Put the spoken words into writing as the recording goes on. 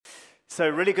So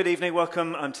really good evening,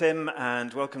 welcome, I'm Tim,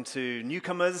 and welcome to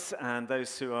newcomers and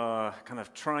those who are kind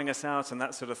of trying us out and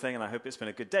that sort of thing, and I hope it's been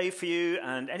a good day for you.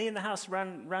 And any in the house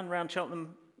ran around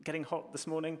Cheltenham getting hot this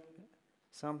morning?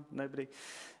 Some? Nobody?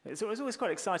 It was always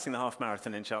quite exciting, the half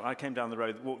marathon in Cheltenham. I came down the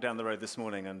road, walked down the road this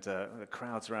morning, and the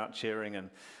crowds are out cheering, and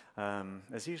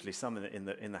there's usually some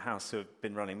in the house who have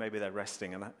been running. Maybe they're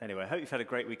resting. And anyway, I hope you've had a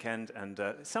great weekend, and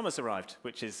summer's arrived,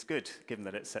 which is good, given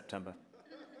that it's September.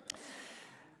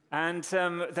 And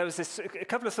there was a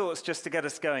couple of thoughts just to get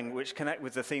us going, which connect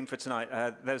with the theme for tonight.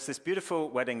 There was this beautiful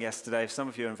wedding yesterday. Some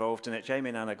of you are involved in it. Jamie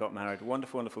and Anna got married.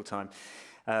 Wonderful, wonderful time.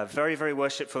 Very, very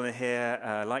worshipful in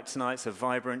here. Like tonight, so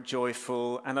vibrant,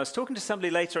 joyful. And I was talking to somebody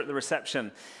later at the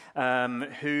reception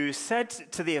who said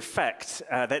to the effect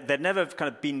that they'd never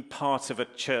kind of been part of a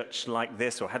church like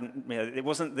this, or hadn't, it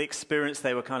wasn't the experience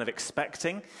they were kind of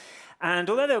expecting. And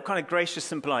although they were kind of gracious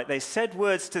and polite, they said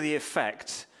words to the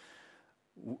effect,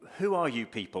 "Who are you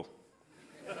people?"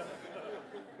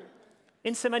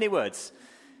 In so many words,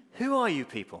 who are you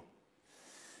people?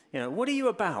 What are you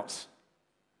about?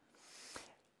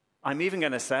 I'm even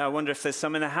going to say, I wonder if there's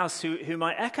some in the house who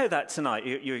might echo that tonight.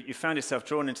 You found yourself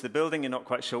drawn into the building, you're not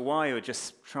quite sure why, you were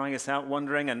just trying us out,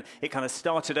 wondering, and it kind of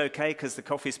started okay because the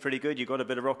coffee's pretty good, you got a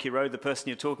bit of rocky road, the person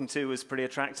you're talking to was pretty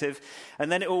attractive,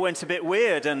 and then it all went a bit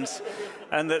weird, and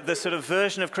the sort of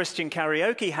version of Christian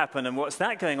karaoke happened, and what's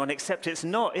that going on? Except it's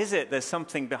not, is it? There's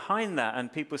something behind that,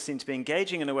 and people seem to be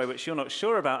engaging in a way which you're not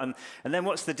sure about, and then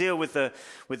what's the deal with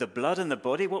the blood and the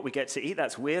body, what we get to eat?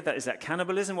 That's weird. Is that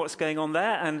cannibalism? What's going on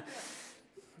there? And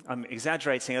I'm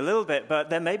exaggerating a little bit, but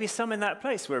there may be some in that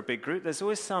place. We're a big group. There's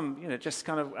always some, just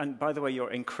kind of, and by the way, you're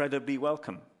incredibly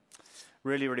welcome.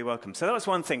 Really, really welcome. So that was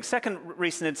one thing. Second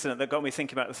recent incident that got me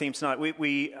thinking about the theme tonight,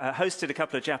 we hosted a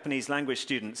couple of Japanese language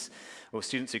students, or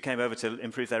students who came over to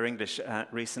improve their English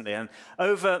recently, and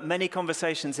over many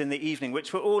conversations in the evening,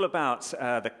 which were all about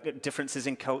the differences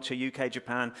in culture, UK,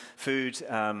 Japan, food,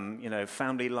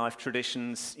 family life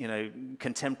traditions,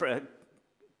 contemporary,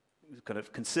 kind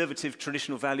of conservative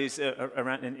traditional values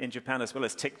around in Japan, as well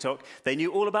as TikTok. They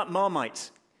knew all about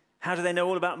Marmite. How do they know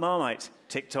all about Marmite?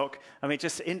 TikTok. I mean,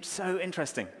 so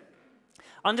interesting.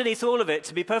 Underneath all of it,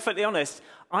 to be perfectly honest,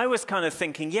 I was kind of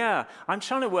thinking, I'm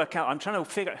trying to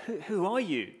figure out, who are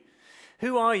you?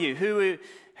 Who are you?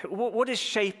 What is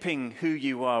shaping who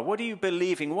you are? What are you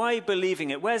believing? Why are you believing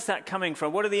it? Where's that coming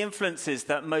from? What are the influences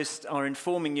that most are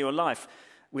informing your life?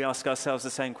 We ask ourselves the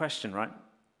same question, right?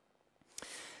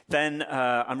 Then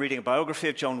I'm reading a biography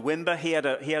of John Wimber. He had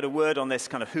a word on this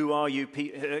kind of who are you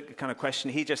kind of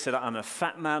question. He just said, I'm a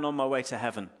fat man on my way to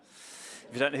heaven.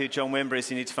 If you don't know who John Wimber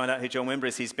is, you need to find out who John Wimber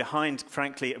is. He's behind,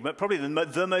 frankly, probably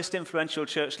the most influential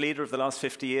church leader of the last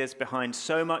 50 years, behind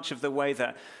so much of the way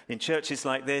that in churches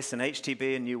like this, and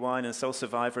HTB and New Wine and Soul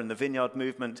Survivor and the Vineyard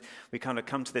Movement, we kind of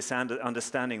come to this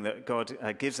understanding that God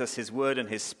gives us his word and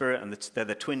his spirit, and they're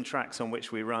the twin tracks on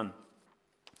which we run.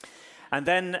 And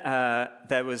then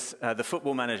there was the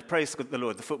football manager. Praise the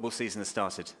Lord, the football season has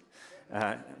started.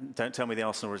 Don't tell me the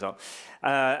Arsenal result.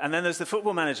 And then there's the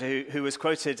football manager who was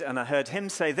quoted, and I heard him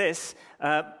say this,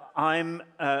 I'm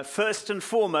first and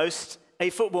foremost a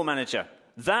football manager.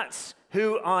 That's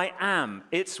who I am.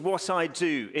 It's what I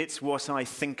do. It's what I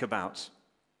think about.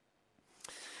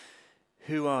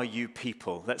 Who are you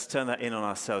people? Let's turn that in on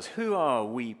ourselves. Who are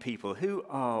we people? Who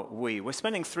are we? We're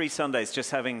spending 3 Sundays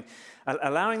just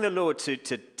allowing the Lord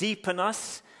to deepen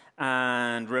us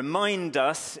and remind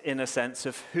us, in a sense,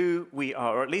 of who we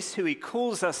are, or at least who he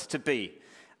calls us to be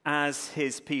as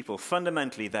his people.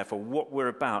 Fundamentally, therefore, what we're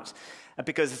about.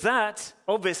 Because that,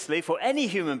 obviously, for any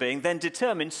human being, then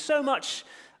determines so much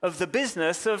of the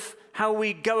business of how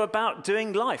we go about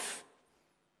doing life.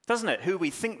 Doesn't it? Who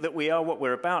we think that we are, what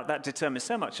we're about, that determines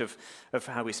so much of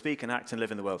how we speak and act and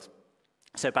live in the world.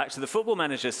 So back to the football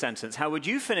manager's sentence. How would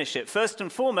you finish it? First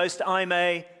and foremost, I'm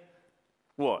a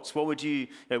what?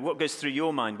 What goes through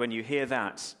your mind when you hear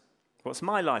that? What's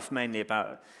my life mainly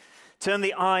about? Turn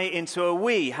the I into a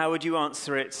we. How would you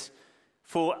answer it?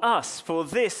 For us, for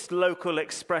this local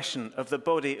expression of the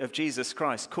body of Jesus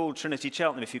Christ, called Trinity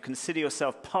Cheltenham, if you consider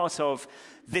yourself part of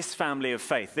this family of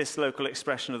faith, this local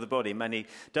expression of the body. Many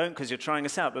don't because you're trying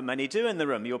us out, but many do in the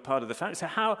room. You're part of the family. So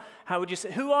how would you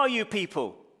say, who are you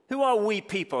people? Who are we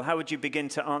people? How would you begin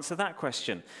to answer that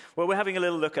question? Well, we're having a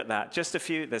little look at that. Just a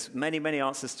few. There's many, many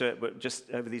answers to it, but just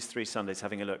over these 3 Sundays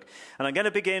having a look. And I'm going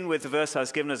to begin with the verse I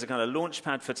was given as a kind of launch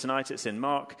pad for tonight. It's in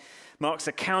Mark's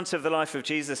account of the life of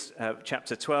Jesus,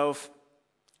 chapter 12.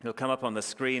 It'll come up on the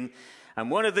screen.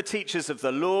 And one of the teachers of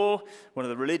the law, one of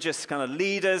the religious kind of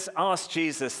leaders, asked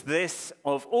Jesus this,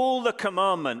 of all the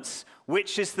commandments,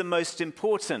 which is the most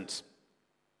important?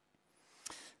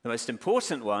 The most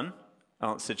important one,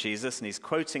 answered Jesus, and he's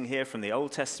quoting here from the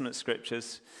Old Testament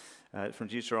scriptures, from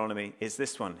Deuteronomy, is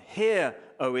this one. Hear,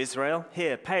 O Israel,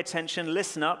 hear, pay attention,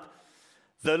 listen up.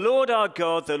 The Lord our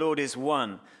God, the Lord is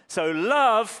one. So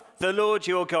love the Lord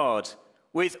your God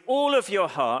with all of your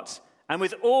heart and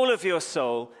with all of your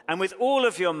soul and with all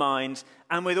of your mind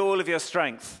and with all of your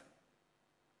strength.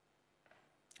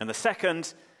 And the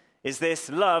second is this,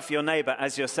 love your neighbor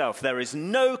as yourself. There is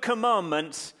no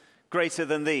commandment greater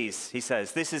than these, he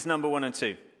says. This is number 1 and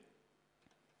 2.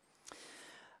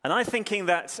 And I'm thinking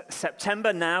that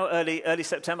September now, early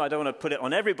September, I don't want to put it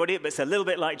on everybody, but it's a little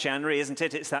bit like January, isn't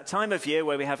it? It's that time of year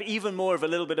where we have even more of a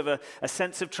little bit of a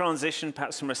sense of transition,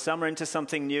 perhaps from a summer into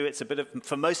something new. It's a bit of,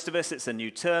 for most of us, it's a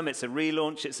new term, it's a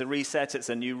relaunch, it's a reset, it's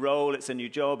a new role, it's a new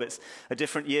job, it's a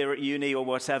different year at uni or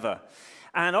whatever.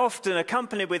 And often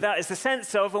accompanied with that is the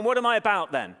sense of, and what am I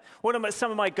about then? What are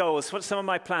some of my goals? What's some of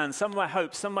my plans? Some of my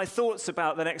hopes? Some of my thoughts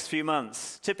about the next few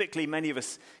months? Typically, many of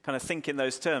us kind of think in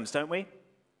those terms, don't we?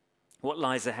 What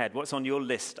lies ahead? What's on your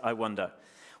list, I wonder?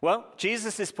 Well,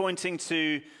 Jesus is pointing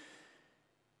to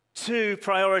two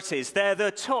priorities. They're the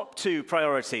top two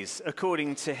priorities,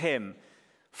 according to him,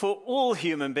 for all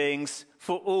human beings,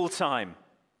 for all time.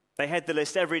 They head the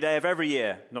list every day of every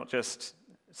year, not just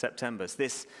September's.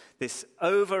 This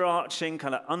overarching,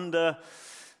 kind of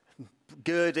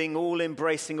undergirding,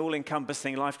 all-embracing,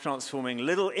 all-encompassing, life-transforming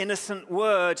little innocent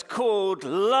word called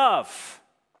love.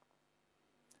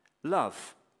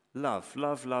 Love. Love,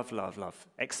 love, love, love, love.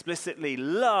 Explicitly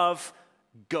love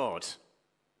God.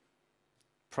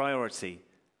 Priority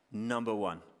number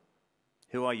 1.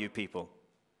 Who are you people?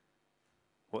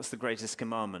 What's the greatest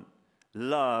commandment?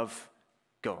 Love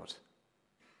God.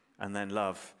 And then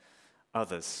love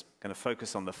others. Going to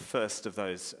focus on the first of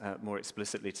those more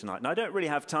explicitly tonight. Now, I don't really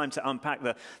have time to unpack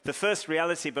the first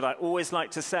reality, but I always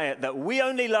like to say it, that we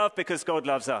only love because God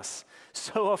loves us.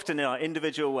 So often in our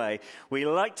individual way, we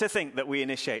like to think that we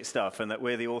initiate stuff and that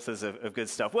we're the authors of good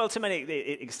stuff. Well, to many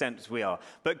extents we are.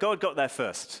 But God got there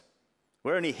first.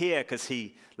 We're only here because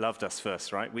he loved us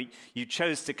first, right? You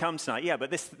chose to come tonight. Yeah, but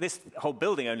this whole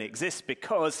building only exists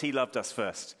because he loved us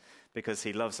first. Because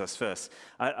he loves us first.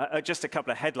 Just a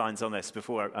couple of headlines on this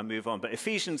before I move on. But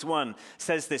Ephesians 1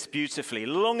 says this beautifully.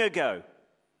 Long ago,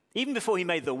 even before he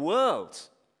made the world.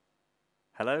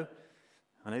 Hello?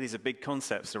 I know these are big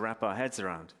concepts to wrap our heads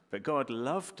around. But God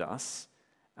loved us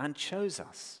and chose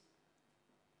us.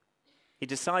 He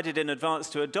decided in advance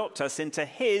to adopt us into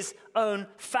his own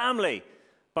family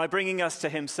by bringing us to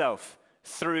himself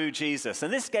through Jesus.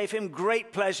 And this gave him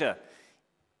great pleasure.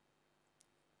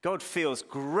 God feels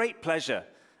great pleasure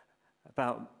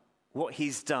about what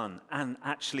he's done and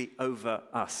actually over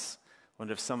us. I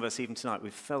wonder if some of us, even tonight,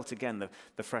 we've felt again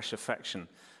the fresh affection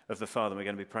of the Father. We're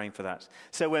going to be praying for that.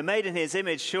 So we're made in his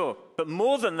image, sure. But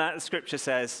more than that, the scripture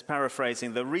says,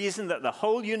 paraphrasing, the reason that the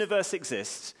whole universe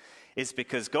exists is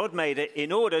because God made it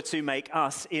in order to make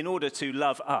us, in order to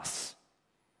love us,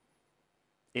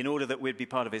 in order that we'd be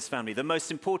part of his family. The most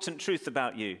important truth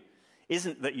about you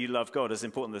isn't that you love God, as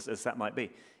important as that might be.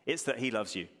 It's that he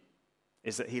loves you.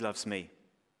 It's that he loves me.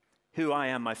 Who I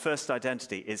am, my first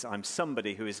identity, is I'm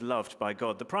somebody who is loved by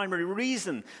God. The primary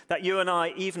reason that you and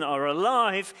I even are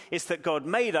alive is that God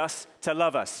made us to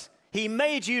love us. He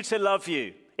made you to love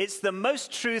you. It's the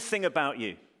most true thing about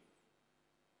you.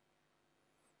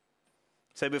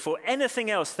 So before anything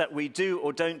else that we do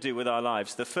or don't do with our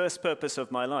lives, the first purpose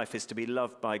of my life is to be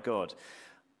loved by God.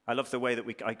 I love the way that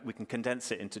we can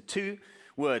condense it into 2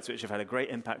 words which have had a great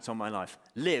impact on my life.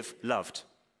 Live loved.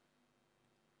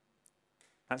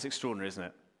 That's extraordinary, isn't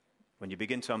it? When you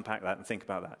begin to unpack that and think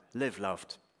about that. Live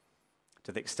loved.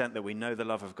 To the extent that we know the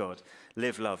love of God.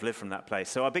 Live love, live from that place.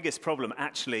 So our biggest problem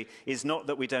actually is not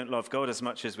that we don't love God as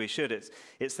much as we should.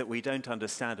 It's that we don't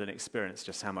understand and experience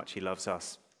just how much he loves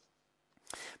us.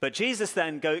 But Jesus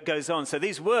then goes on. So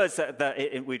these words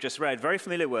that we just read, very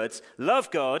familiar words.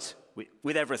 Love God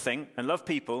with everything and love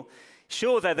people.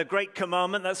 Sure, they're the great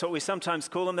commandment. That's what we sometimes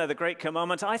call them. They're the great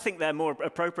commandment. I think they're more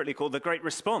appropriately called the great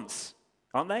response,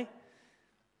 aren't they?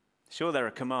 Sure, they're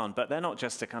a command, but they're not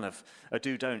just a kind of a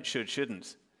do, don't, should,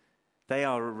 shouldn't. They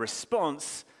are a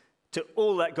response to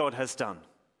all that God has done,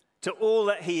 to all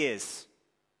that he is,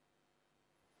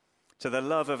 to the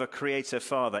love of a creator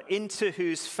father, into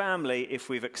whose family, if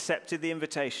we've accepted the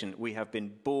invitation, we have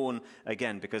been born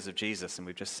again because of Jesus, and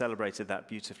we've just celebrated that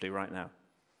beautifully right now.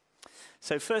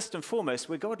 So first and foremost,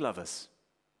 we're God lovers.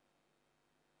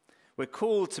 We're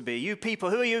called to be. You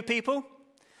people, who are you people?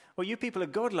 Well, you people are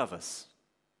God lovers.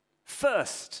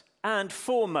 First and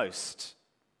foremost.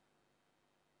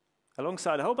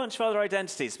 Alongside a whole bunch of other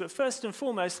identities, but first and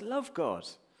foremost, love God.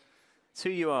 It's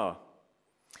who you are.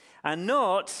 And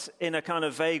not in a kind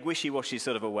of vague, wishy-washy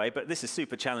sort of a way, but this is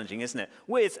super challenging, isn't it?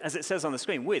 With, as it says on the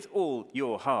screen, with all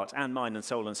your heart and mind and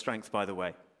soul and strength, by the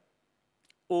way.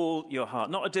 All your heart,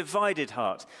 not a divided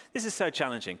heart. This is so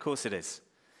challenging. Of course it is.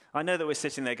 I know that we're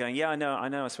sitting there going, yeah, I know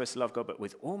I'm supposed to love God, but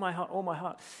with all my heart, all my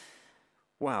heart.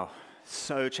 Wow,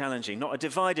 so challenging. Not a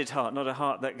divided heart, not a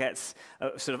heart that gets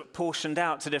sort of portioned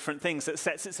out to different things, that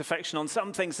sets its affection on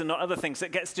some things and not other things,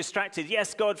 that gets distracted.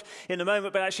 Yes, God, in a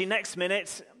moment, but actually next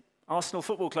minute, Arsenal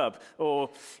Football Club, or,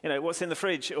 what's in the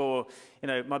fridge, or,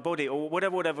 my body, or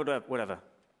whatever.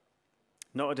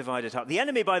 Not a divided heart. The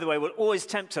enemy, by the way, will always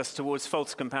tempt us towards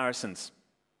false comparisons.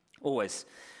 Always.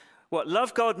 What,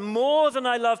 love God more than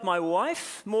I love my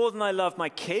wife, more than I love my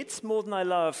kids, more than I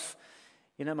love,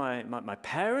 my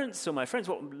parents or my friends?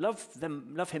 What,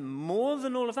 love him more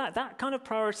than all of that? That kind of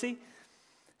priority?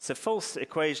 It's a false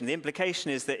equation. The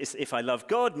implication is that if I love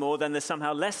God more, then there's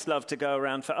somehow less love to go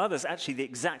around for others. Actually, the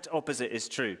exact opposite is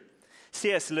true.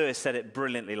 C.S. Lewis said it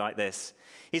brilliantly like this.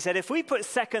 He said, if we put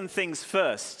second things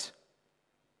first,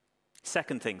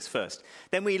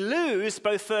 then we lose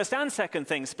both first and second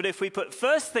things. But if we put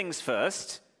first things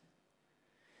first,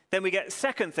 then we get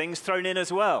second things thrown in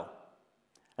as well.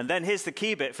 And then here's the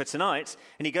key bit for tonight.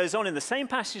 And he goes on in the same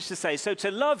passage to say, so to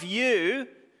love you,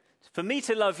 for me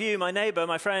to love you, my neighbor,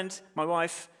 my friend, my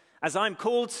wife, as I'm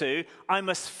called to, I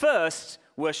must first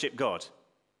worship God.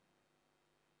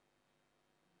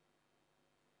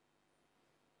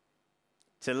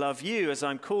 To love you as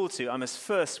I'm called to, I must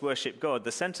first worship God.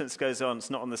 The sentence goes on,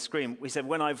 it's not on the screen. We said,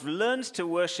 when I've learned to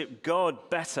worship God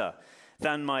better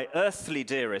than my earthly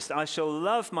dearest, I shall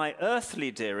love my earthly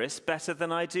dearest better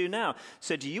than I do now.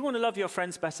 So do you want to love your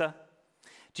friends better?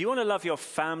 Do you want to love your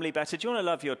family better? Do you want to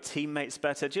love your teammates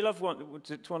better? Do you want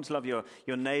to love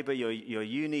your neighbor, your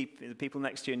uni, the people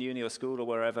next to you in uni or school or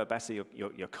wherever better,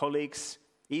 your colleagues,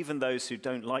 even those who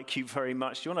don't like you very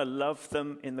much? Do you want to love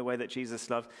them in the way that Jesus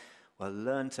loved? Well,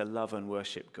 learn to love and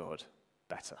worship God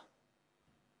better.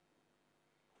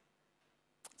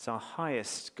 It's our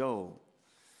highest goal.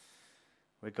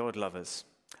 We're God lovers.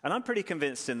 And I'm pretty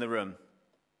convinced in the room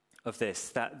of this,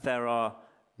 that there are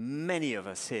many of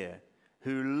us here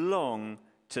who long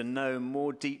to know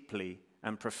more deeply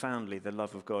and profoundly the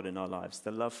love of God in our lives,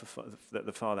 the love that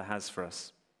the Father has for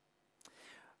us.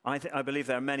 I believe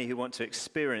there are many who want to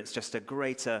experience just a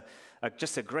greater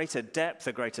depth,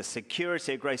 a greater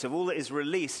security, a greater all that is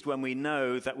released when we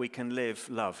know that we can live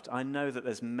loved. I know that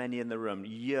there's many in the room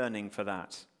yearning for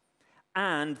that.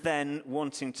 And then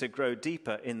wanting to grow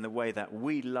deeper in the way that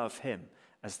we love him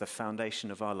as the foundation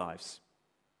of our lives,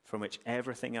 from which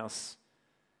everything else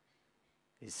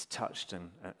is touched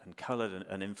and colored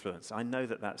and influenced. I know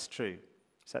that that's true.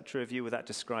 Is that true of you? Would that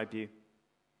describe you?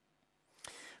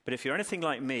 But if you're anything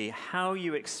like me, how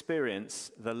you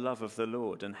experience the love of the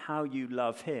Lord and how you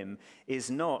love him is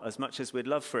not, as much as we'd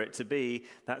love for it to be,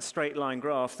 that straight line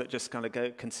graph that just kind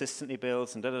of consistently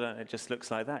builds and it just looks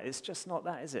like that. It's just not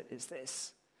that, is it? It's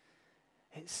this.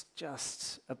 It's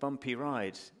just a bumpy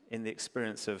ride in the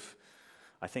experience of,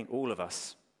 I think, all of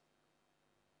us.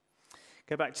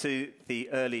 Go back to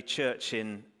the early church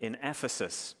in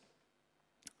Ephesus,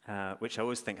 which I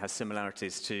always think has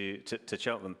similarities to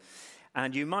Cheltenham.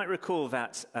 And you might recall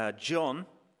that John,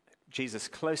 Jesus'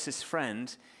 closest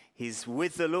friend, he's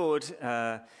with the Lord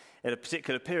at a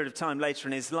particular period of time later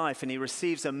in his life, and he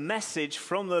receives a message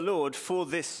from the Lord for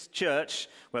this church,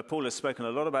 where Paul has spoken a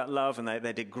lot about love, and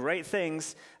they did great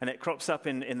things, and it crops up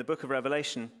in the book of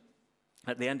Revelation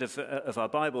at the end of our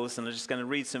Bibles, and I'm just going to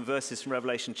read some verses from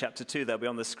Revelation chapter 2, they'll be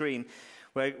on the screen,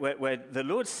 where the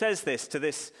Lord says this to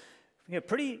this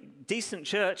pretty decent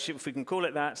church, if we can call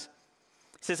it that.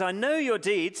 He says, I know your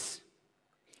deeds,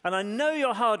 and I know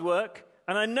your hard work,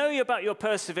 and I know about your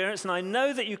perseverance, and I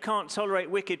know that you can't tolerate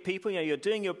wicked people. You're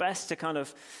doing your best to kind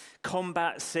of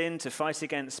combat sin, to fight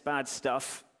against bad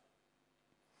stuff,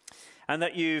 and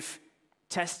that you've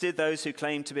tested those who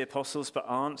claim to be apostles but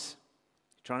aren't,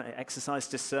 trying to exercise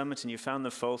discernment, and you found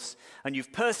them false, and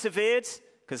you've persevered,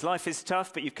 because life is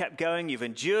tough, but you've kept going. You've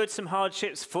endured some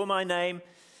hardships for my name.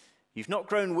 You've not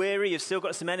grown weary, you've still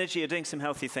got some energy, you're doing some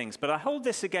healthy things. But I hold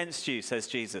this against you, says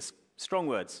Jesus. Strong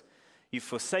words. You've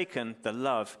forsaken the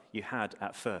love you had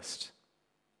at first.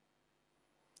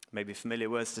 Maybe familiar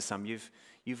words to some.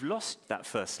 You've lost that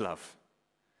first love.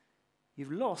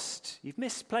 You've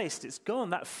misplaced, it's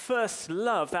gone. That first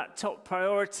love, that top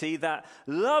priority, that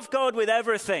love God with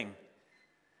everything,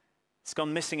 it's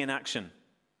gone missing in action.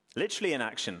 Literally in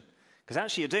action. Because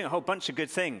actually you're doing a whole bunch of good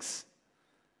things.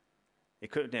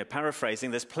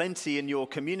 Paraphrasing, there's plenty in your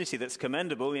community that's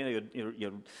commendable.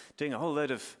 You're doing a whole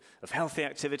load of healthy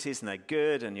activities, and they're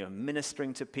good, and you're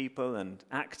ministering to people and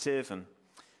active and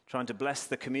trying to bless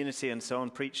the community and so on,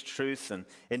 preach truth and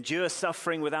endure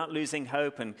suffering without losing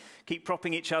hope and keep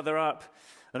propping each other up.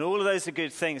 And all of those are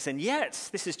good things. And yet,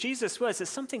 this is Jesus' words, there's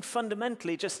something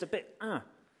fundamentally just a bit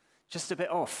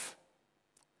off.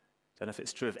 Don't know if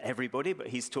it's true of everybody, but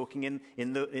he's talking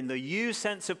in the you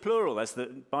sense of plural, as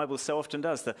the Bible so often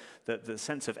does, the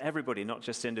sense of everybody, not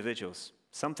just individuals.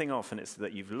 Something off, and it's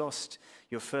that you've lost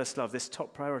your first love, this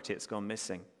top priority, it's gone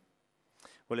missing.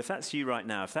 Well, if that's you right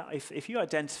now, if you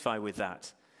identify with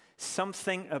that,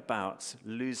 something about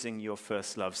losing your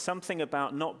first love, something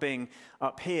about not being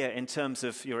up here in terms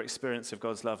of your experience of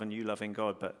God's love and you loving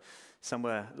God, but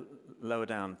somewhere lower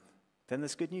down, then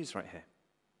there's good news right here.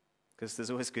 Because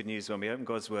there's always good news when we open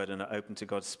God's word and are open to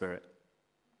God's Spirit.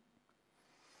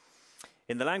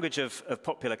 In the language of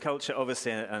popular culture,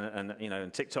 obviously,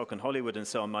 and TikTok and Hollywood and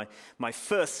so on, my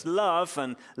first love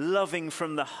and loving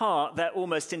from the heart, they're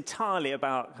almost entirely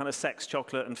about kind of sex,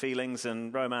 chocolate, and feelings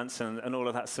and romance and all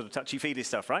of that sort of touchy-feely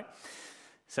stuff, right?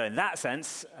 So in that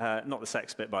sense, not the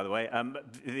sex bit, by the way,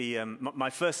 my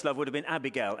first love would have been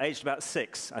Abigail, aged about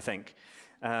 6, I think.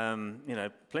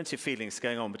 Plenty of feelings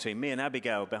going on between me and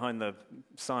Abigail behind the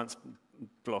science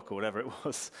block or whatever it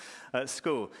was at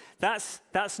school. That's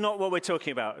not what we're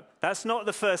talking about. That's not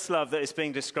the first love that is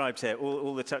being described here,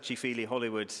 all the touchy-feely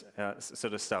Hollywood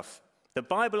sort of stuff. The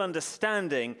Bible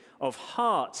understanding of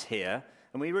heart here,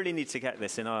 and we really need to get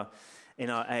this in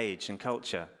our age and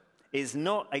culture, is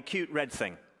not a cute red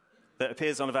thing that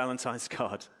appears on a Valentine's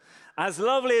card. As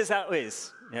lovely as that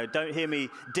is, don't hear me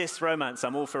diss romance.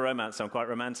 I'm all for romance. I'm quite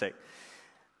romantic.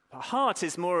 But heart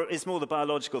is more the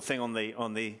biological thing on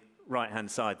the right-hand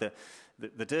side,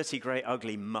 the dirty, grey,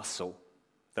 ugly muscle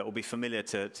that will be familiar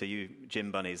to you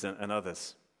gym bunnies and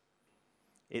others.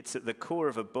 It's at the core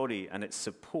of a body, and it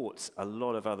supports a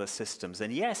lot of other systems.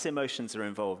 And yes, emotions are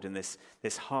involved in this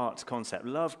heart concept.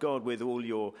 Love God with all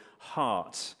your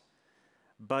heart.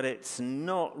 But it's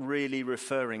not really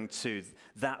referring to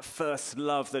that first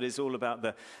love that is all about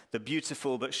the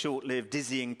beautiful but short-lived,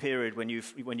 dizzying period when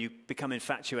you become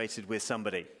infatuated with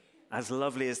somebody. As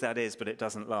lovely as that is, but it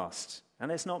doesn't last.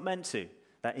 And it's not meant to.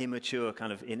 That immature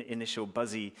kind of initial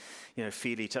buzzy,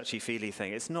 feely, touchy-feely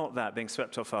thing. It's not that being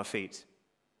swept off our feet.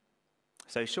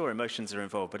 So sure, emotions are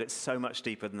involved, but it's so much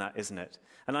deeper than that, isn't it?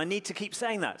 And I need to keep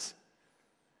saying that.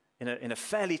 In a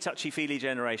fairly touchy-feely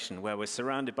generation where we're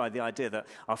surrounded by the idea that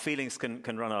our feelings can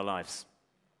run our lives.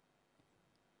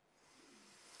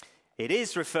 It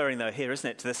is referring, though, here, isn't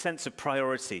it, to the sense of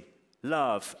priority.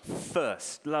 Love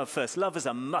first. Love first. Love as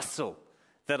a muscle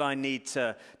that I need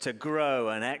to grow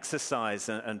and exercise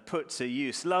and put to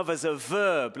use. Love as a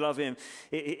verb. Love it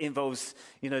involves,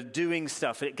 doing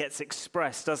stuff. It gets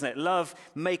expressed, doesn't it? Love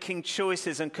making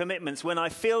choices and commitments when I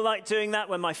feel like doing that,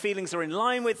 when my feelings are in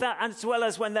line with that, as well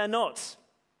as when they're not.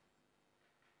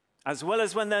 As well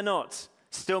as when they're not.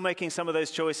 Still making some of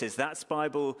those choices. That's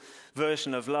Bible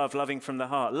version of love, loving from the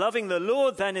heart. Loving the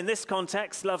Lord, then, in this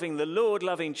context, loving the Lord,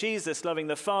 loving Jesus, loving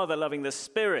the Father, loving the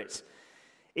Spirit,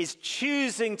 is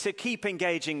choosing to keep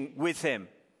engaging with him,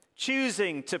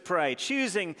 choosing to pray,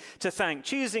 choosing to thank,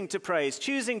 choosing to praise,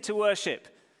 choosing to worship.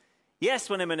 Yes,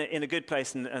 when I'm in a good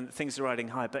place and things are riding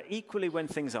high, but equally when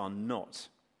things are not,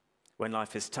 when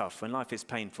life is tough, when life is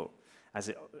painful, as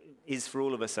it is for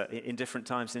all of us in different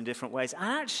times, in different ways. And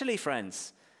actually,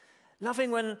 friends,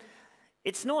 loving when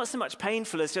it's not so much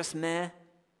painful as just meh.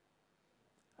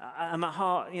 And my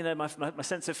heart, my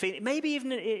sense of feeling, maybe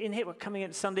even in here, we're coming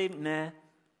in Sunday, meh.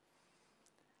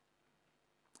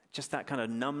 Just that kind of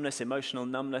numbness, emotional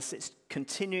numbness, it's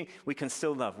continuing. We can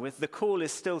still love. The call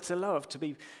is still to love, to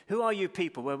be, who are you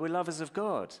people? Well, we're lovers of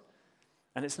God.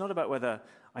 And it's not about whether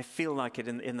I feel like it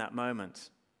in that moment.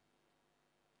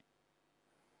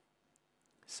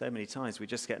 So many times we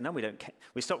just get numb.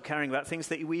 We stop caring about things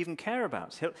that we even care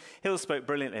about. Hill spoke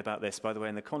brilliantly about this, by the way,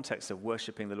 in the context of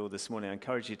worshiping the Lord this morning. I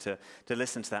encourage you to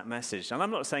listen to that message. And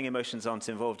I'm not saying emotions aren't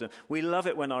involved. We love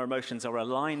it when our emotions are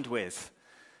aligned with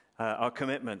our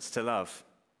commitments to love.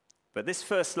 But this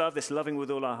first love, this loving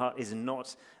with all our heart, is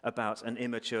not about an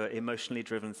immature, emotionally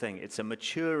driven thing. It's a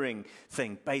maturing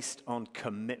thing based on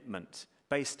commitment,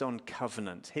 based on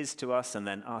covenant. His to us and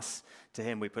then us to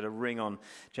him. We put a ring on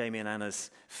Jamie and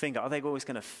Anna's finger. Are they always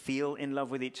going to feel in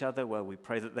love with each other? Well, we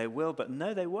pray that they will, but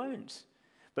no, they won't.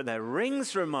 But their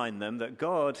rings remind them that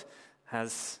God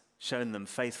has shown them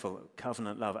faithful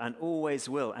covenant love and always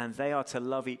will. And they are to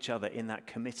love each other in that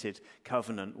committed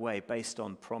covenant way based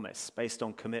on promise, based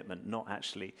on commitment, not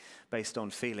actually based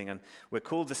on feeling. And we're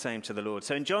called the same to the Lord.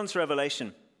 So in John's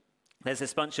Revelation, there's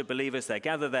this bunch of believers. They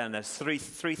gather there, and there's three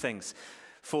things.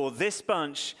 For this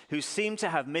bunch who seem to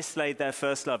have mislaid their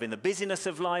first love in the busyness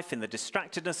of life, in the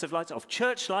distractedness of life, of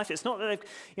church life. It's not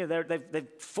that they've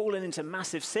fallen into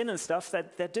massive sin and stuff.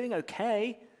 They're doing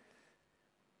okay.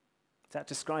 Does that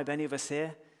describe any of us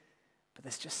here? But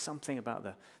there's just something about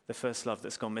the first love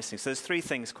that's gone missing. So there's three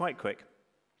things, quite quick.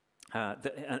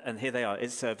 And here they are.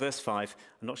 It's verse 5.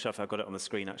 I'm not sure if I've got it on the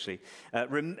screen, actually.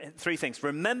 Three things.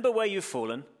 Remember where you've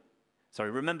fallen.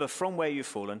 Remember from where you've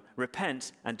fallen.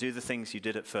 Repent and do the things you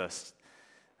did at first.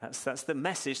 That's the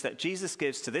message that Jesus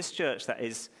gives to this church that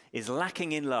is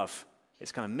lacking in love.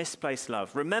 It's kind of misplaced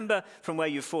love. Remember from where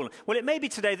you've fallen. Well, it may be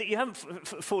today that you haven't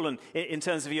fallen in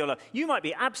terms of your love. You might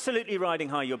be absolutely riding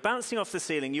high. You're bouncing off the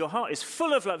ceiling. Your heart is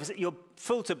full of love. You're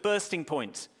full to bursting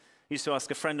point. I used to ask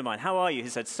a friend of mine, how are you? He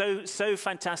said, so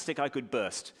fantastic I could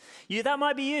burst. That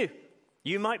might be you.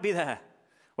 You might be there.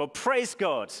 Well, praise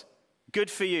God. Good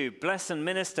for you. Bless and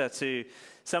minister to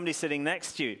somebody sitting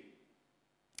next to you.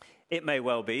 It may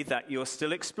well be that you're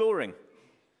still exploring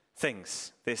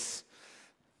things, this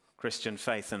Christian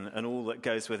faith and all that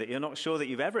goes with it. You're not sure that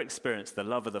you've ever experienced the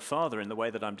love of the Father in the way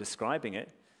that I'm describing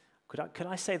it. Could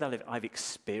I say that I've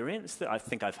experienced that? I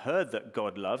think I've heard that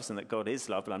God loves and that God is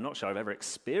love, but I'm not sure I've ever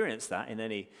experienced that in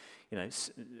any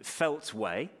felt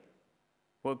way.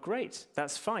 Well, great.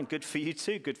 That's fine. Good for you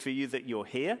too. Good for you that you're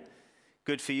here.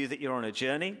 Good for you that you're on a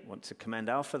journey. I want to commend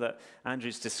Alpha that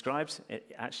Andrew's described.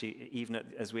 Actually, even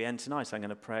as we end tonight, I'm going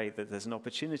to pray that there's an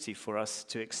opportunity for us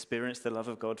to experience the love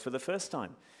of God for the first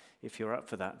time. If you're up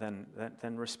for that,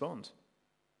 then respond.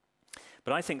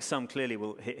 But I think some clearly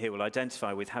will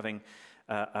identify with having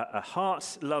a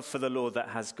heart love for the Lord that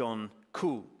has gone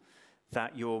cool,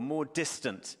 that you're more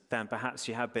distant than perhaps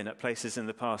you have been at places in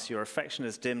the past. Your affection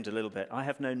has dimmed a little bit. I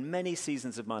have known many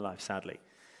seasons of my life, sadly,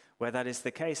 where that is the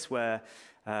case, where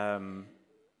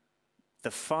the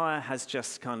fire has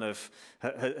just kind of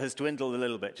has dwindled a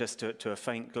little bit, just to a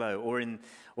faint glow, or in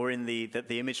the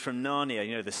image from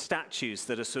Narnia, the statues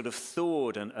that are sort of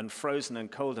thawed and frozen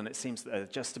and cold, and it seems that they're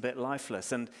just a bit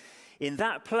lifeless. And in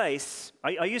that place,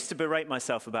 I used to berate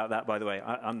myself about that. By the way,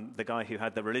 I'm the guy who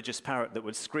had the religious parrot that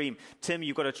would scream, "Tim,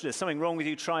 there's something wrong with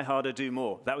you. Try harder, do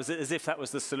more." That was as if that was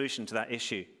the solution to that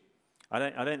issue.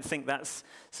 I don't think that's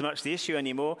so much the issue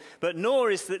anymore. But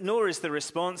nor is the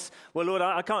response, well, Lord,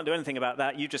 I can't do anything about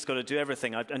that. You've just got to do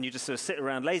everything. And you just sort of sit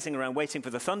around, lazing around, waiting for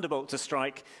the thunderbolt to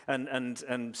strike and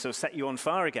sort of set you on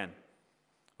fire again.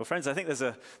 Well, friends, I think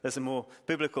there's a more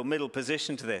biblical middle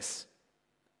position to this.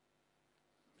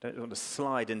 I don't want to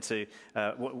slide into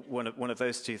one of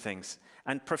those two things.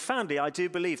 And profoundly, I do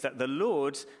believe that the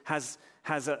Lord has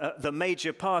the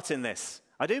major part in this.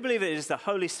 I do believe it is the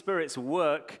Holy Spirit's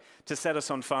work to set us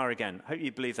on fire again. I hope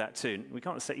you believe that too. You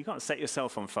can't set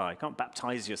yourself on fire. You can't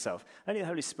baptize yourself. Only the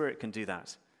Holy Spirit can do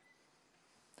that.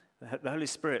 The Holy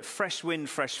Spirit, Fresh Wind,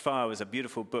 Fresh Fire was a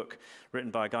beautiful book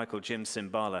written by a guy called Jim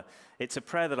Cymbala. It's a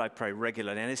prayer that I pray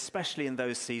regularly, and especially in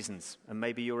those seasons, and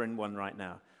maybe you're in one right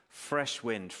now. Fresh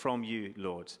wind from you,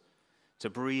 Lord, to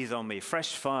breathe on me.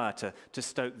 Fresh fire to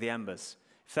stoke the embers.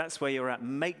 If that's where you're at,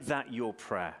 make that your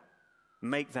prayer.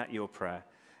 Make that your prayer.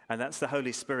 And that's the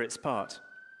Holy Spirit's part.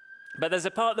 But there's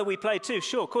a part that we play too.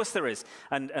 Sure, of course there is.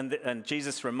 And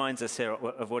Jesus reminds us here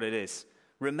of what it is.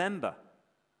 Remember,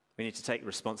 we need to take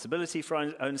responsibility for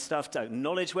our own stuff, to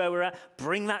acknowledge where we're at,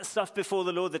 bring that stuff before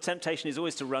the Lord. The temptation is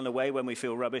always to run away when we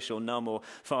feel rubbish or numb or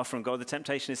far from God. The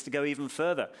temptation is to go even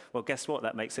further. Well, guess what?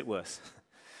 That makes it worse.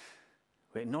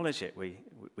 We acknowledge it, we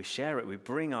share it, we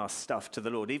bring our stuff to the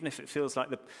Lord, even if it feels like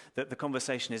the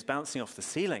conversation is bouncing off the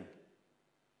ceiling.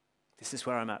 This is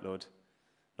where I'm at, Lord.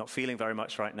 Not feeling very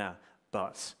much right now,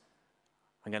 but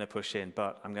I'm going to push in,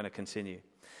 but I'm going to continue.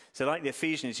 So like the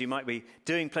Ephesians, you might be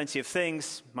doing plenty of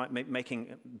things, might be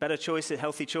making better choices,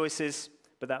 healthy choices,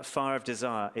 but that fire of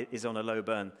desire is on a low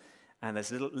burn. And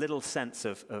there's little sense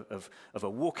of a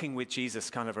walking with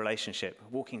Jesus kind of relationship,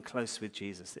 walking close with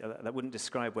Jesus. That wouldn't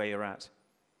describe where you're at.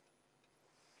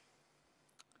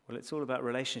 Well, it's all about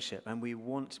relationship, and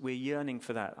we're yearning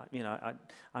for that.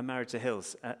 I'm married to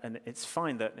Hills, and it's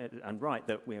fine and right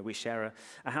that we share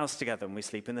a house together, and we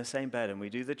sleep in the same bed, and we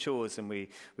do the chores, and we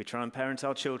try and parent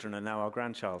our children and now our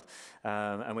grandchild,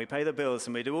 and we pay the bills,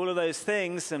 and we do all of those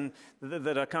things and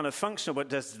that are kind of functional. But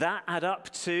does that add up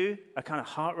to a kind of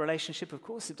heart relationship? Of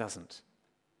course it doesn't.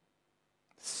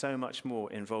 So much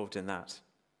more involved in that.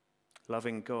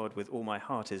 Loving God with all my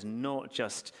heart is not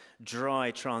just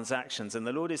dry transactions. And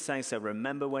the Lord is saying, so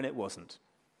remember when it wasn't.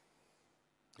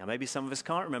 Now, maybe some of us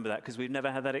can't remember that because we've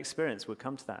never had that experience. We'll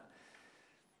come to that.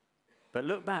 But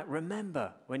look back,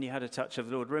 remember when you had a touch of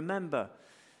the Lord. Remember,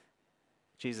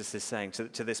 Jesus is saying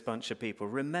to this bunch of people,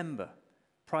 remember,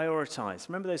 prioritize.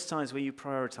 Remember those times where you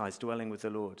prioritized dwelling with the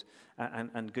Lord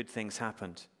and good things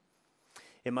happened.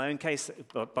 In my own case,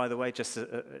 by the way, just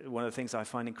one of the things I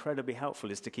find incredibly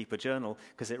helpful is to keep a journal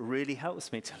because it really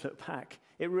helps me to look back.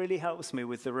 It really helps me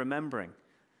with the remembering.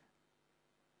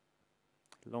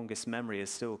 Longest memory is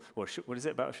still, or what is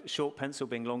it about short pencil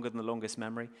being longer than the longest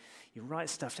memory? You write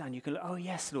stuff down, you can, oh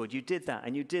yes, Lord, you did that,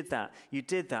 and you did that,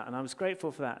 and I was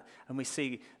grateful for that. And we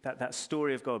see that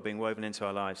story of God being woven into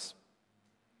our lives.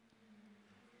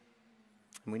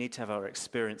 And we need to have our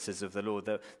experiences of the Lord.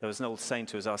 There was an old saint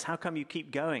who was asked, how come you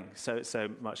keep going so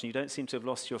much? And you don't seem to have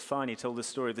lost your fire. And he told the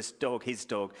story of this dog, his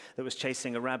dog, that was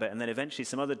chasing a rabbit. And then eventually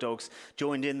some other dogs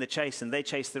joined in the chase, and they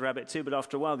chased the rabbit too. But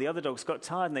after a while, the other dogs got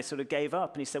tired, and they sort of gave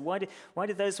up. And he said, why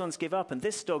did those ones give up? And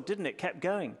this dog didn't. It kept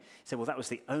going. He said, well, that was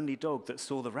the only dog that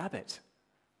saw the rabbit.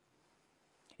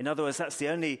 In other words, that's the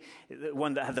only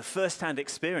one that had the first-hand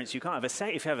experience. You can't have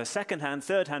if you have a second-hand,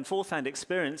 third-hand, fourth-hand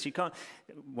experience, you can't.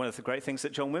 One of the great things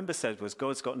that John Wimber said was,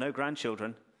 God's got no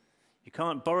grandchildren. You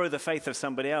can't borrow the faith of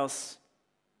somebody else.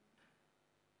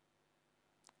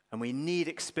 And we need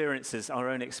experiences, our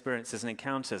own experiences and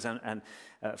encounters, and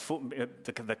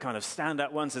the kind of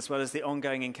stand-up ones as well as the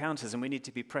ongoing encounters. And we need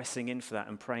to be pressing in for that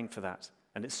and praying for that.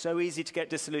 And it's so easy to get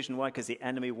disillusioned. Why? Because the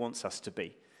enemy wants us to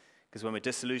be. Because when we're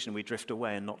disillusioned, we drift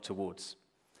away and not towards.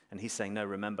 And he's saying, no,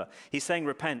 remember. He's saying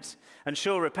repent. And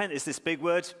sure, repent is this big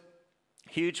word,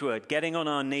 huge word, getting on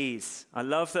our knees. I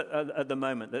love that at the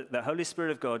moment that the Holy Spirit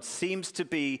of God seems to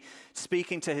be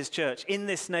speaking to his church in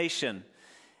this nation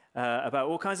about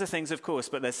all kinds of things, of course,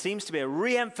 but there seems to be a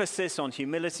re-emphasis on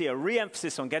humility, a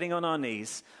re-emphasis on getting on our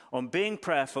knees, on being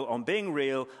prayerful, on being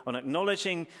real, on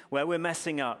acknowledging where we're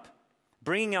messing up,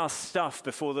 bringing our stuff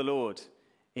before the Lord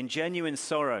in genuine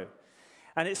sorrow.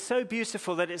 And it's so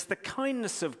beautiful that it's the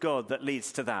kindness of God that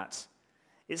leads to that.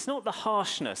 It's not the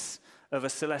harshness of a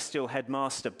celestial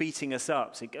headmaster beating us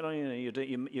up. So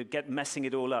you get messing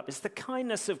it all up. It's the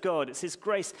kindness of God. It's his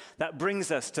grace that brings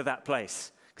us to that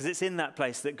place. Because it's in that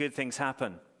place that good things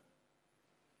happen.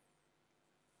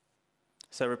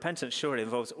 So repentance surely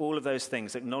involves all of those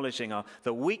things, acknowledging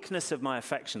the weakness of my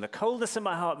affection, the coldness of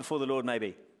my heart before the Lord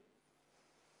maybe.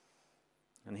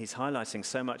 And he's highlighting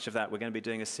so much of that. We're going to be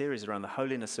doing a series around the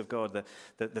holiness of God,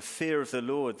 the fear of the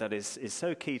Lord that is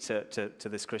so key to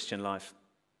this Christian life.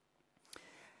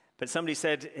 But somebody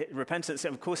said repentance,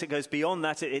 of course, it goes beyond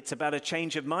that. It's about a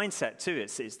change of mindset too.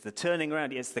 It's the turning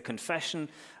around. It's the confession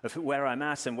of where I'm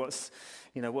at and what's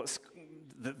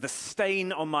the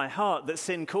stain on my heart that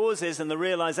sin causes, and the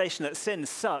realization that sin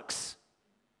sucks.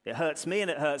 It hurts me and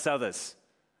it hurts others.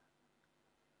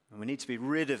 And we need to be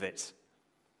rid of it.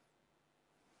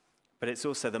 But it's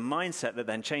also the mindset that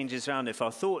then changes around. If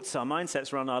our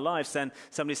mindsets run our lives, then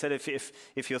somebody said,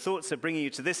 if your thoughts are bringing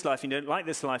you to this life and you don't like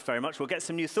this life very much, well, get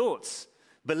some new thoughts.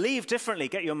 Believe differently.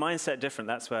 Get your mindset different.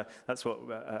 That's what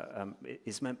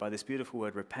is meant by this beautiful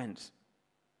word, repent.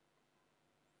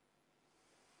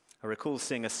 I recall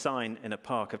seeing a sign in a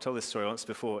park. I've told this story once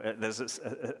before.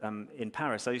 In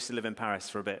Paris. I used to live in Paris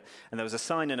for a bit. And there was a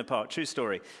sign in a park, true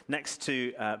story, next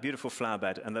to a beautiful flower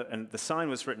bed. And the sign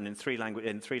was written in three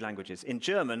languages. In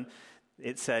German,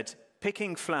 it said,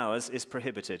 picking flowers is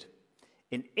prohibited.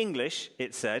 In English,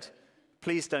 it said,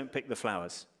 please don't pick the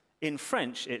flowers. In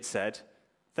French, it said,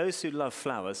 those who love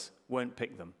flowers won't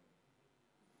pick them.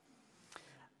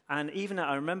 And even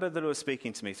I remember the Lord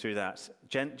speaking to me through that,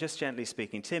 just gently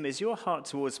speaking. Tim, is your heart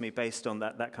towards me based on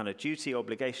that kind of duty,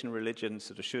 obligation, religion,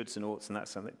 sort of shoulds and oughts and that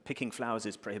something? Picking flowers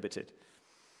is prohibited.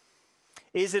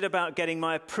 Is it about getting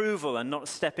my approval and not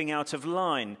stepping out of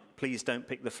line? Please don't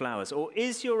pick the flowers. Or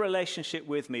is your relationship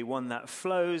with me one that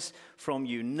flows from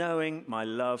you knowing my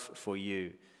love for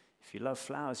you? If you love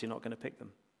flowers, you're not going to pick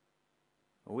them.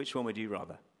 Or which one would you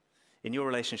rather? In your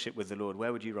relationship with the Lord,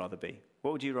 where would you rather be?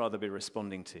 What would you rather be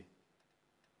responding to?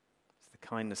 It's the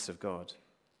kindness of God.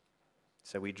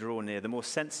 So we draw near. The more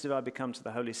sensitive I become to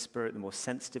the Holy Spirit, the more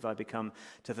sensitive I become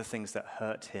to the things that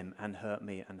hurt him and hurt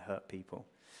me and hurt people.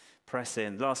 Press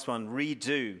in. Last one,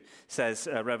 redo, says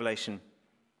Revelation.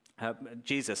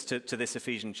 Jesus to this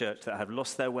Ephesian church that have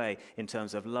lost their way in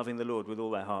terms of loving the Lord with all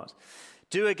their heart.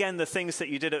 Do again the things that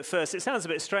you did at first. It sounds a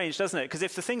bit strange, doesn't it? Because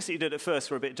if the things that you did at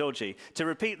first were a bit dodgy, to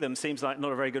repeat them seems like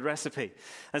not a very good recipe.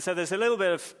 And so there's a little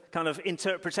bit of kind of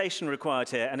interpretation required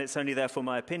here, and it's only therefore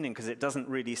my opinion because it doesn't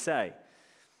really say.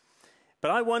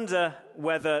 But I wonder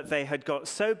whether they had got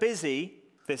so busy,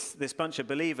 this bunch of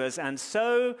believers, and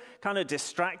so kind of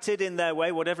distracted in their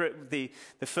way, whatever the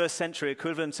first century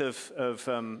equivalent of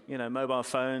mobile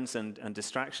phones and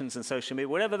distractions and social media,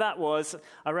 whatever that was,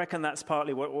 I reckon that's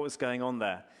partly what was going on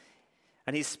there.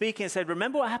 And he's speaking and said,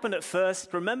 remember what happened at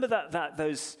first? Remember that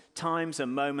those times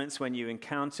and moments when you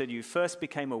first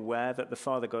became aware that the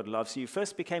Father God loves you. You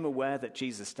first became aware that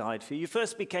Jesus died for you. You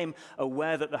first became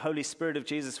aware that the Holy Spirit of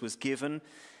Jesus was given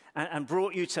and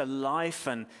brought you to life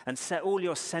and set all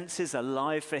your senses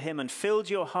alive for him and filled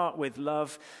your heart with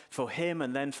love for him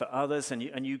and then for others. And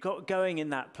you got going in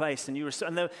that place. And you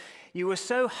were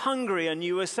so hungry and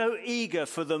you were so eager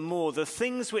for the more, the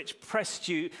things which pressed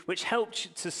you, which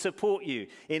helped to support you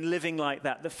in living like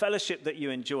that, the fellowship that you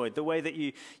enjoyed, the way that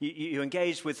you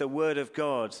engaged with the Word of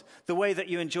God, the way that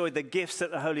you enjoyed the gifts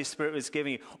that the Holy Spirit was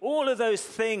giving you. All of those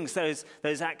things,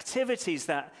 those activities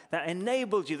that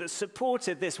enabled you, that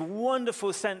supported this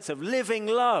wonderful sense of living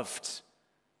loved.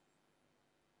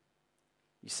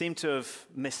 You seem to have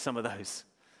missed some of those.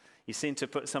 You seem to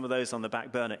put some of those on the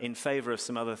back burner in favor of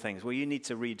some other things. Well, you need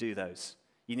to redo those.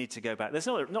 You need to go back. There's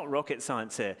not rocket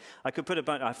science here. I could put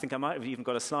I think I might have even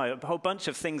got a slide, a whole bunch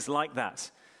of things like that.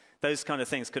 Those kind of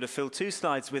things. Could have filled 2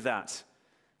 slides with that.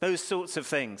 Those sorts of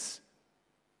things.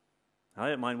 I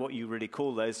don't mind what you really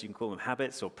call those. You can call them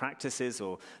habits or practices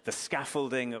or the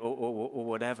scaffolding or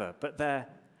whatever. But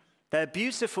they're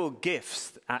beautiful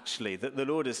gifts, actually, that the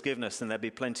Lord has given us, and there'll be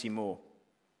plenty more.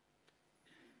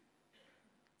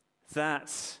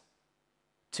 That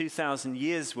 2,000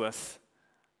 years worth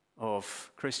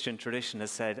of Christian tradition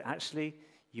has said, actually,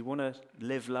 you want to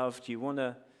live loved, you want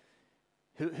to,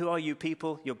 who are you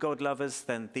people? You're God lovers,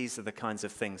 then these are the kinds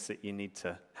of things that you need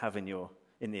to have in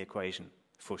the equation,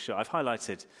 for sure. I've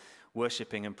highlighted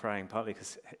worshipping and praying, partly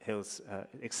because Hills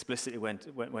explicitly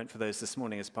went for those this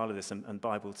morning as part of this, and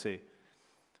Bible too.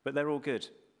 But they're all good.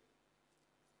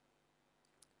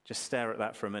 Just stare at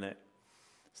that for a minute.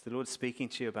 Is the Lord speaking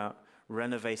to you about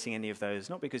renovating any of those?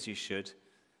 Not because you should,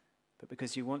 but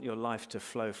because you want your life to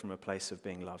flow from a place of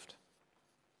being loved.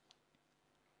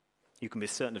 You can be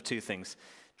certain of 2 things.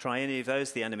 Try any of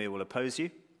those, the enemy will oppose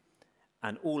you,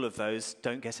 and all of those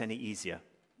don't get any easier.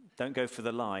 Don't go for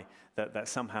the lie that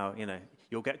somehow,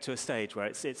 you'll get to a stage where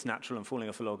it's natural and falling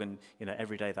off a log, and,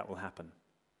 every day that will happen.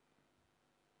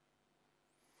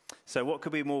 So what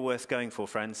could be more worth going for,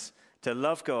 friends? To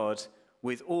love God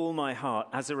with all my heart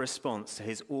as a response to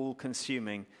his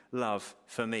all-consuming love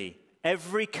for me.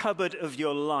 Every cupboard of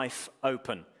your life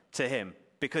open to him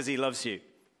because he loves you.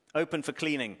 Open for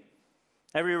cleaning.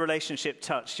 Every relationship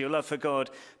touched, your love for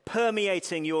God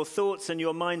permeating your thoughts and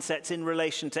your mindsets in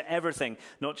relation to everything,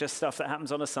 not just stuff that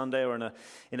happens on a Sunday or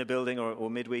in a building or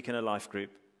midweek in a life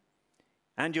group.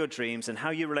 And your dreams and how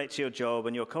you relate to your job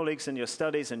and your colleagues and your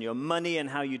studies and your money and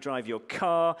how you drive your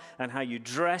car and how you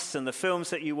dress and the films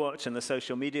that you watch and the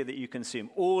social media that you consume.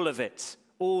 All of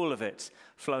it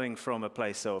flowing from a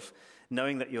place of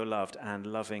knowing that you're loved and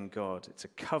loving God. It's a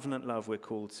covenant love we're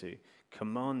called to,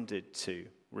 commanded to,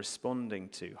 responding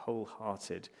to,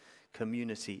 wholehearted,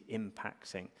 community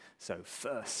impacting. So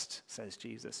first, says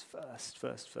Jesus,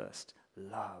 first,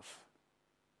 love.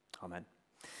 Amen.